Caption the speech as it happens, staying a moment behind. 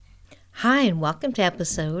Hi, and welcome to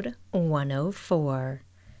episode 104.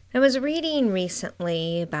 I was reading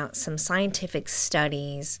recently about some scientific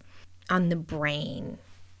studies on the brain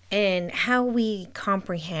and how we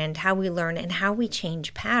comprehend, how we learn, and how we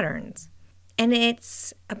change patterns. And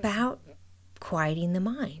it's about quieting the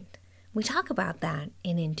mind. We talk about that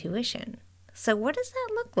in intuition. So, what does that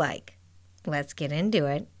look like? Let's get into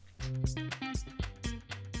it.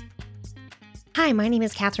 Hi, my name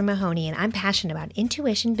is Catherine Mahoney, and I'm passionate about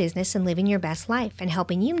intuition, business, and living your best life, and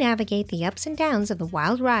helping you navigate the ups and downs of the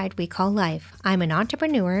wild ride we call life. I'm an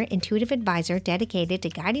entrepreneur, intuitive advisor dedicated to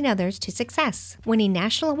guiding others to success, winning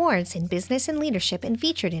national awards in business and leadership, and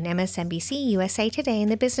featured in MSNBC, USA Today, and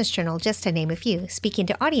the Business Journal, just to name a few, speaking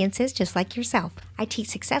to audiences just like yourself. I teach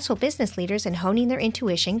successful business leaders in honing their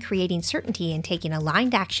intuition, creating certainty, and taking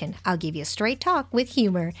aligned action. I'll give you straight talk with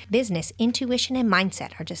humor. Business, intuition, and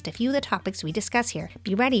mindset are just a few of the topics we discuss here.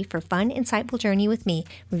 Be ready for a fun, insightful journey with me.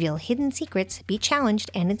 Reveal hidden secrets, be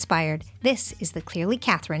challenged and inspired. This is the Clearly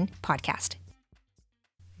Catherine podcast.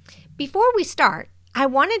 Before we start, I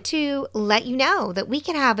wanted to let you know that we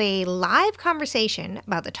can have a live conversation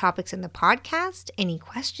about the topics in the podcast, any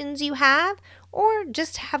questions you have, or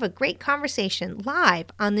just have a great conversation live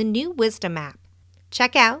on the new Wisdom app.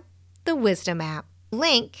 Check out the Wisdom app.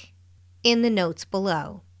 Link in the notes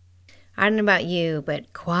below. I don't know about you,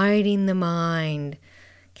 but quieting the mind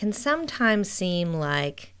can sometimes seem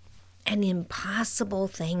like an impossible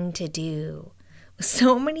thing to do.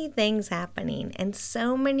 So many things happening and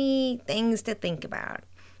so many things to think about,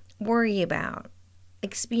 worry about,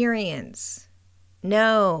 experience,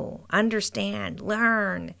 know, understand,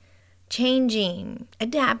 learn, changing,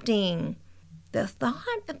 adapting. The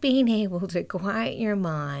thought of being able to quiet your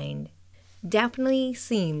mind definitely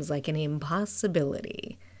seems like an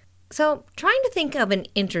impossibility. So, trying to think of an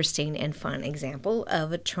interesting and fun example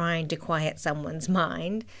of trying to quiet someone's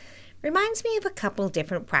mind reminds me of a couple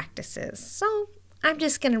different practices. So, I'm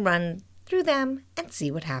just going to run through them and see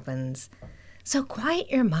what happens. So, quiet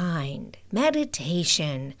your mind.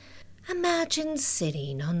 Meditation. Imagine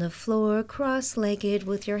sitting on the floor cross-legged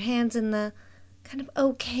with your hands in the kind of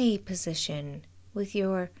okay position, with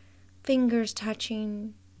your fingers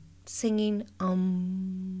touching, singing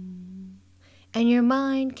and your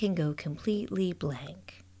mind can go completely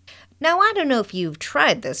blank. Now, I don't know if you've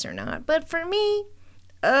tried this or not, but for me,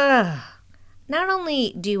 not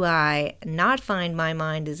only do I not find my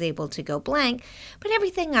mind is able to go blank, but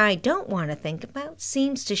everything I don't want to think about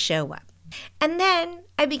seems to show up. And then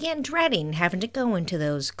I began dreading having to go into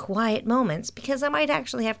those quiet moments because I might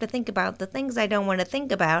actually have to think about the things I don't want to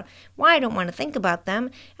think about, why I don't want to think about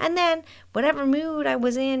them, and then whatever mood I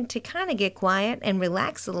was in to kind of get quiet and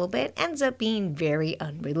relax a little bit ends up being very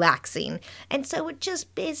unrelaxing. And so it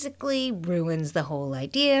just basically ruins the whole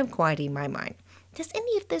idea of quieting my mind. Does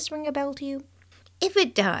any of this ring a bell to you? If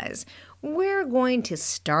it does, we're going to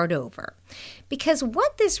start over because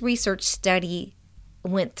what this research study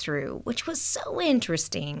went through, which was so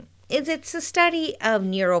interesting, is it's a study of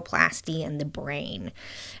neuroplasty in the brain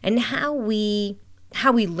and how we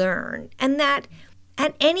learn, and that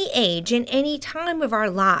at any age, in any time of our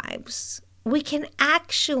lives, we can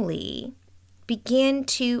actually begin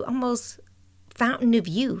to almost fountain of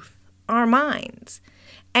youth our minds.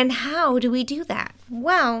 And how do we do that?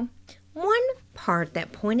 Well, one part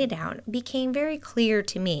that pointed out became very clear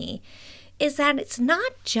to me is that it's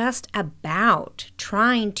not just about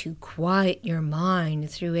trying to quiet your mind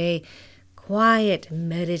through a quiet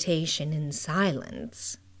meditation in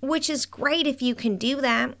silence, which is great if you can do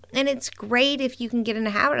that, and it's great if you can get in a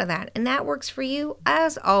habit of that, and that works for you.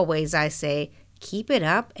 As always, I say, keep it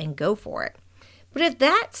up and go for it. But if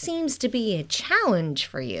that seems to be a challenge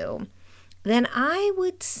for you, then I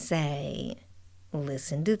would say,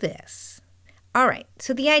 listen to this. All right,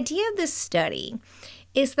 so the idea of this study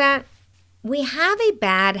is that we have a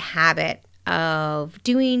bad habit of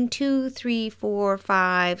doing 2, 3, 4,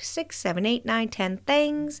 5, 6, 7, 8, 9, 10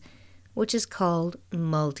 things, which is called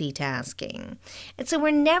multitasking. And so we're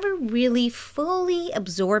never really fully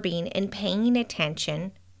absorbing and paying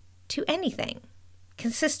attention to anything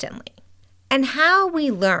consistently. And how we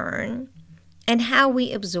learn and how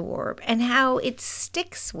we absorb and how it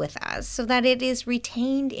sticks with us so that it is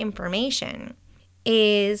retained information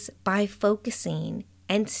is by focusing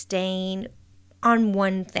and staying on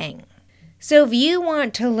one thing. So if you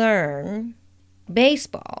want to learn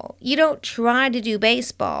baseball, you don't try to do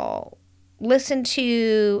baseball. Listen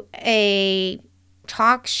to a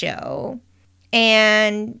talk show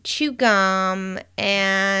and chew gum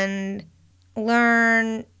and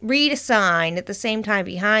read a sign at the same time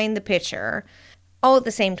behind the pitcher, all at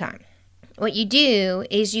the same time. What you do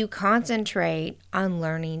is you concentrate on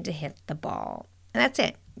learning to hit the ball. And that's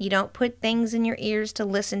it. You don't put things in your ears to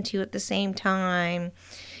listen to at the same time.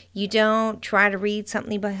 You don't try to read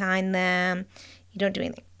something behind them. You don't do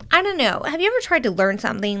anything. I don't know. Have you ever tried to learn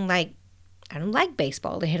something like, I don't like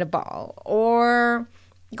baseball to hit a ball, or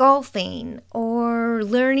golfing, or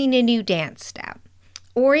learning a new dance step,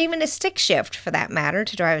 or even a stick shift for that matter,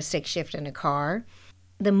 to drive a stick shift in a car?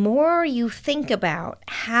 The more you think about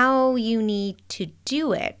how you need to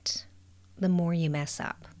do it, the more you mess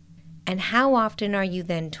up. And how often are you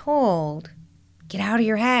then told, get out of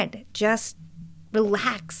your head, just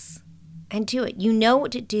relax and do it. You know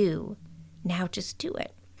what to do. Now just do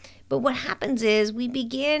it. But what happens is we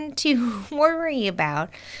begin to worry about,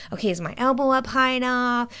 okay, is my elbow up high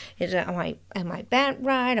enough? Am I bent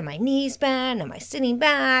right? Are my knees bent? Am I sitting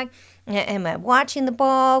back? Am I watching the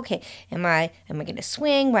ball? Okay, am I going to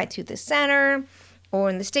swing right through the center? Or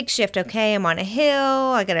in the stick shift, okay, I'm on a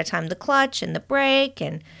hill. I got to time the clutch and the brake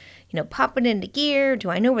and, pop it into gear. Do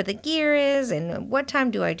I know where the gear is? And what time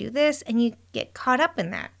do I do this? And you get caught up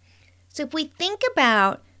in that. So if we think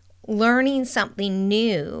about learning something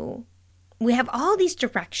new, we have all these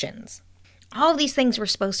directions, all these things we're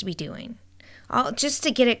supposed to be doing, all just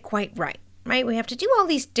to get it quite right? We have to do all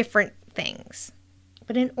these different things.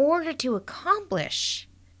 But in order to accomplish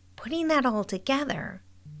putting that all together,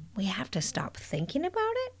 we have to stop thinking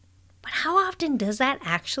about it. But how often does that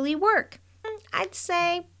actually work? I'd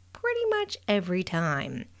say pretty much every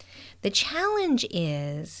time. The challenge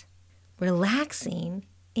is relaxing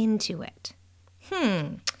into it.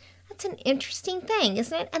 That's an interesting thing,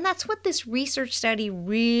 isn't it? And that's what this research study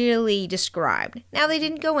really described. Now, they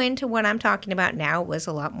didn't go into what I'm talking about now. It was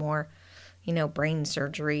a lot more, brain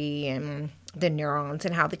surgery and the neurons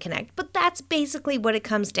and how they connect. But that's basically what it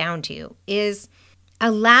comes down to, is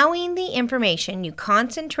allowing the information. You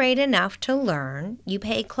concentrate enough to learn. You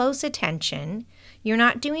pay close attention. You're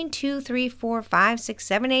not doing 2, 3, 4, 5, 6,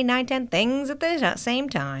 7, 8, 9, 10 things at the same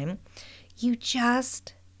time. You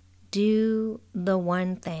just do the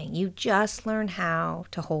one thing. You just learn how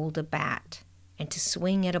to hold a bat and to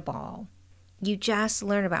swing at a ball. You just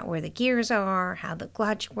learn about where the gears are, how the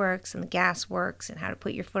clutch works and the gas works, and how to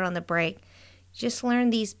put your foot on the brake. You just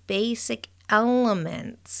learn these basic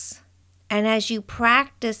elements. And as you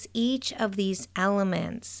practice each of these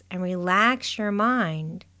elements and relax your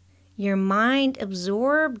mind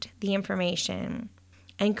absorbed the information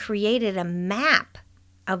and created a map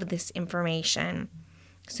of this information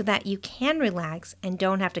so that you can relax and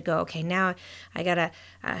don't have to go, okay, now I gotta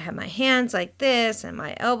have my hands like this and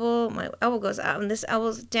my elbow goes up and this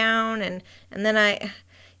elbow's down, and then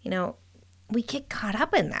we get caught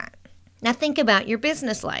up in that. Now think about your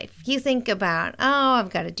business life. You think about,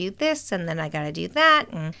 I've got to do this, and then I got to do that,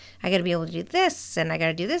 and I got to be able to do this, and I got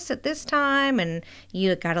to do this at this time, and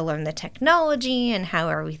you got to learn the technology and how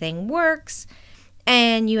everything works,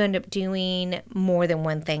 and you end up doing more than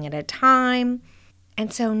one thing at a time,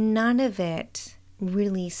 and so none of it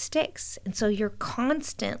really sticks. And so you're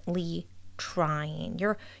constantly trying.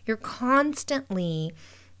 You're constantly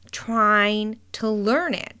trying to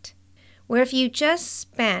learn it. Where if you just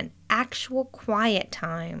spent actual quiet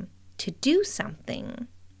time to do something,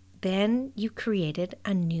 then you created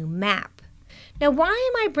a new map. Now, why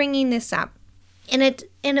am I bringing this up? In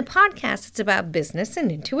a podcast, it's about business and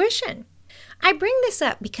intuition. I bring this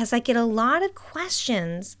up because I get a lot of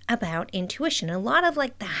questions about intuition, a lot of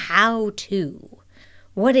the how-to.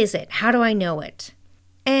 What is it? How do I know it?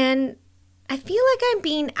 And I feel like I'm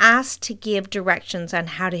being asked to give directions on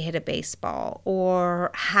how to hit a baseball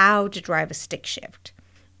or how to drive a stick shift.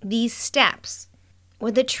 These steps.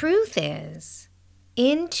 Well, the truth is,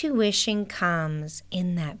 intuition comes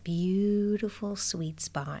in that beautiful sweet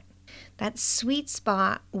spot. That sweet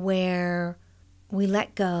spot where we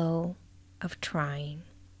let go of trying.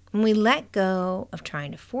 When we let go of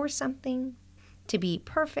trying to force something, to be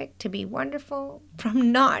perfect, to be wonderful,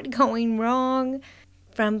 from not going wrong,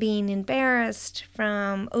 from being embarrassed,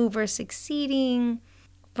 from over-succeeding,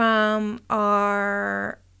 from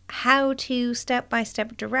our how-to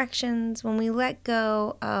step-by-step directions, when we let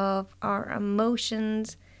go of our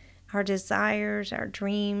emotions, our desires, our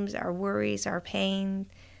dreams, our worries, our pain,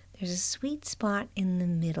 there's a sweet spot in the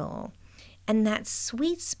middle. And that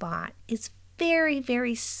sweet spot is very,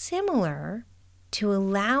 very similar to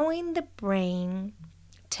allowing the brain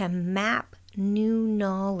to map new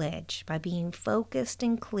knowledge by being focused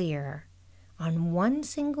and clear on one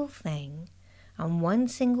single thing, on one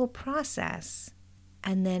single process,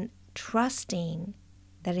 and then trusting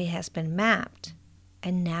that it has been mapped.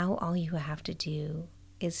 And now all you have to do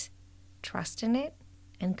is trust in it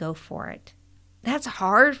and go for it. That's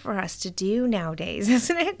hard for us to do nowadays,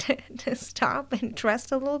 isn't it? To stop and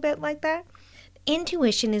trust a little bit like that.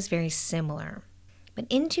 Intuition is very similar, but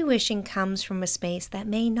intuition comes from a space that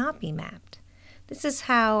may not be mapped. This is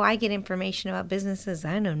how I get information about businesses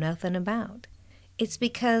I know nothing about. It's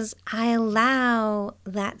because I allow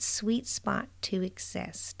that sweet spot to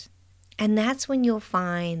exist. And that's when you'll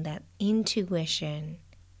find that intuition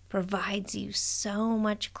provides you so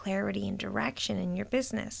much clarity and direction in your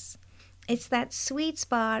business. It's that sweet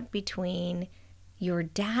spot between your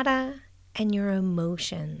data and your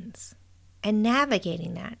emotions and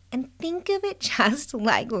navigating that. And think of it just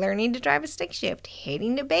like learning to drive a stick shift,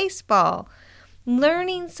 hitting a baseball,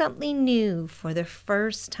 learning something new for the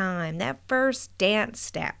first time, that first dance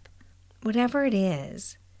step, whatever it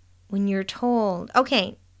is. When you're told,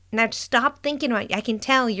 okay, now stop thinking about it. I can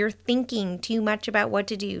tell you're thinking too much about what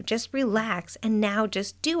to do. Just relax and now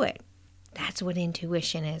just do it. That's what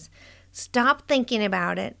intuition is. Stop thinking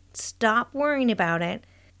about it. Stop worrying about it.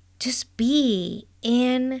 Just be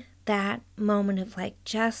in that moment of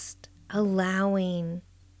just allowing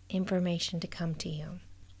information to come to you.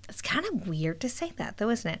 It's kind of weird to say that though,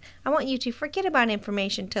 isn't it? I want you to forget about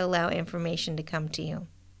information to allow information to come to you.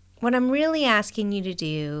 What I'm really asking you to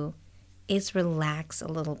do is relax a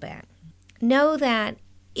little bit. Know that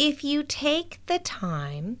if you take the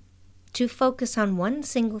time to focus on one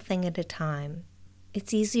single thing at a time,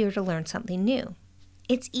 it's easier to learn something new.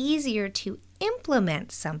 It's easier to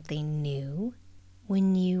implement something new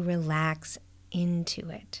when you relax into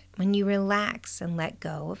it, when you relax and let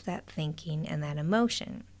go of that thinking and that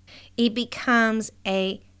emotion. It becomes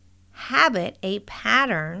a habit, a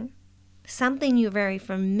pattern, something you're very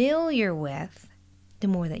familiar with the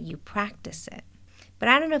more that you practice it. But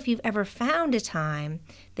I don't know if you've ever found a time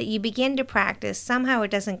that you begin to practice, somehow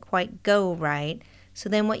it doesn't quite go right. So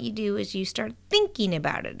then what you do is you start thinking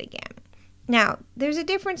about it again. Now, there's a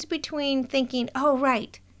difference between thinking, oh,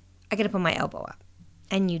 right, I got to put my elbow up.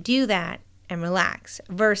 And you do that and relax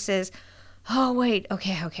versus, oh, wait,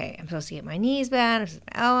 okay, I'm supposed to get my knees bent, I'm supposed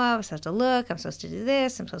to put my elbow up, I'm supposed to look, I'm supposed to do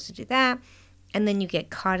this, I'm supposed to do that. And then you get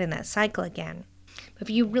caught in that cycle again. But if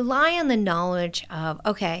you rely on the knowledge of,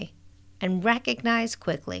 okay, and recognize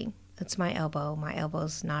quickly, that's my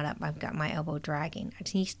elbow's not up, I've got my elbow dragging. I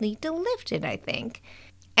just need to lift it, I think.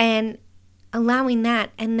 And allowing that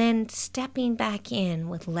and then stepping back in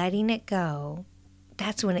with letting it go,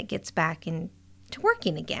 that's when it gets back into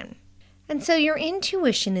working again. And so your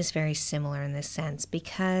intuition is very similar in this sense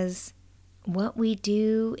because what we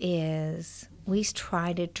do is we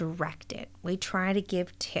try to direct it. We try to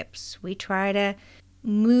give tips. We try to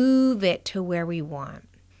move it to where we want.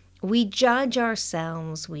 We judge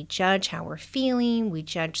ourselves, we judge how we're feeling, we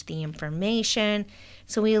judge the information,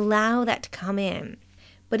 so we allow that to come in.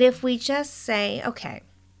 But if we just say, okay,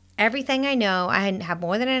 everything I know, I have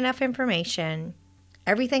more than enough information,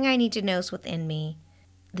 everything I need to know is within me,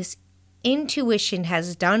 this intuition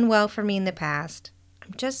has done well for me in the past,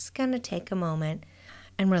 I'm just going to take a moment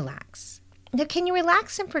and relax. Now, can you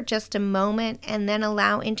relax in for just a moment and then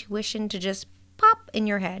allow intuition to just pop in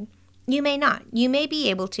your head? You may not. You may be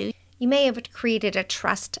able to. You may have created a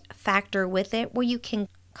trust factor with it where you can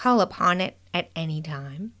call upon it at any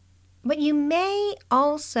time. But you may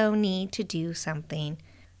also need to do something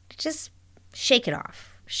to just shake it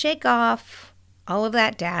off. Shake off all of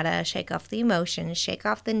that data, shake off the emotions, shake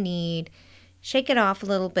off the need, shake it off a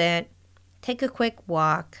little bit, take a quick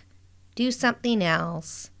walk, do something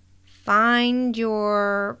else, find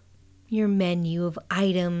your menu of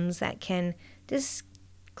items that can just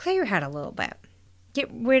clear your head a little bit. Get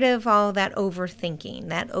rid of all that overthinking,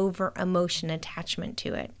 that over-emotion attachment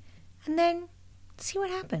to it. And then see what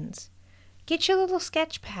happens. Get your little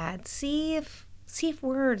sketch pad. See if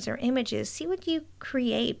words or images, see what you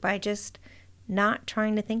create by just not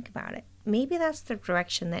trying to think about it. Maybe that's the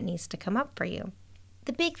direction that needs to come up for you.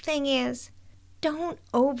 The big thing is don't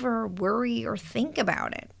over worry or think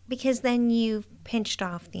about it because then you've pinched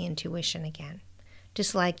off the intuition again.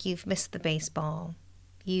 Just like you've missed the baseball.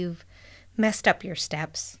 You've messed up your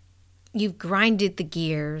steps. You've grinded the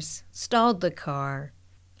gears, stalled the car.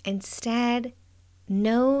 Instead,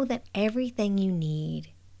 know that everything you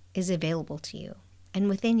need is available to you and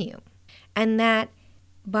within you. And that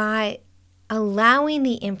by allowing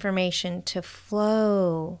the information to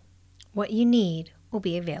flow, what you need will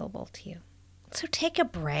be available to you. So take a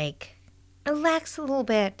break. Relax a little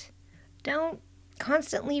bit. Don't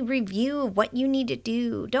constantly review what you need to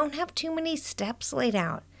do. Don't have too many steps laid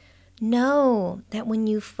out. Know that when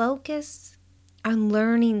you focus on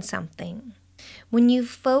learning something, when you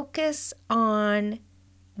focus on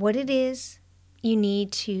what it is you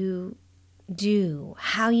need to do,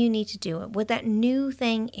 how you need to do it, what that new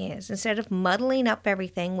thing is, instead of muddling up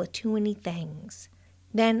everything with too many things,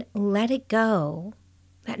 then let it go.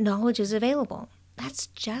 That knowledge is available. That's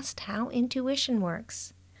just how intuition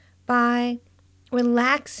works. By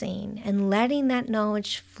relaxing and letting that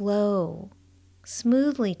knowledge flow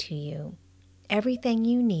smoothly to you, everything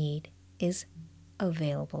you need is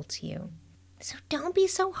available to you. So don't be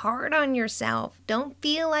so hard on yourself. Don't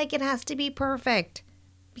feel like it has to be perfect,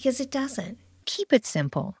 because it doesn't. Keep it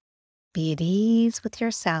simple. Be at ease with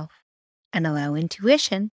yourself and allow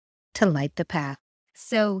intuition to light the path.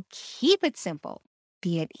 So keep it simple.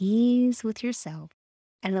 Be at ease with yourself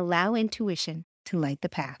and allow intuition to light the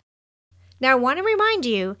path. Now, I want to remind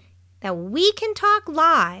you that we can talk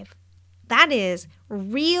live. That is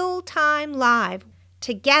real-time live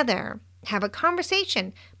together. Have a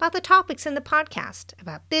conversation about the topics in the podcast,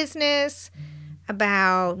 about business,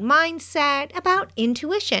 about mindset, about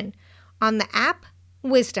intuition on the app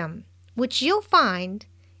Wisdom, which you'll find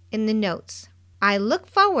in the notes. I look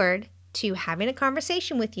forward to having a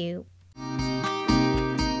conversation with you.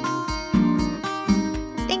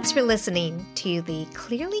 Thanks for listening to the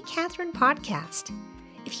Clearly Catherine podcast.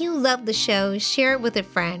 If you love the show, share it with a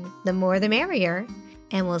friend. The more the merrier.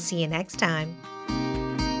 And we'll see you next time.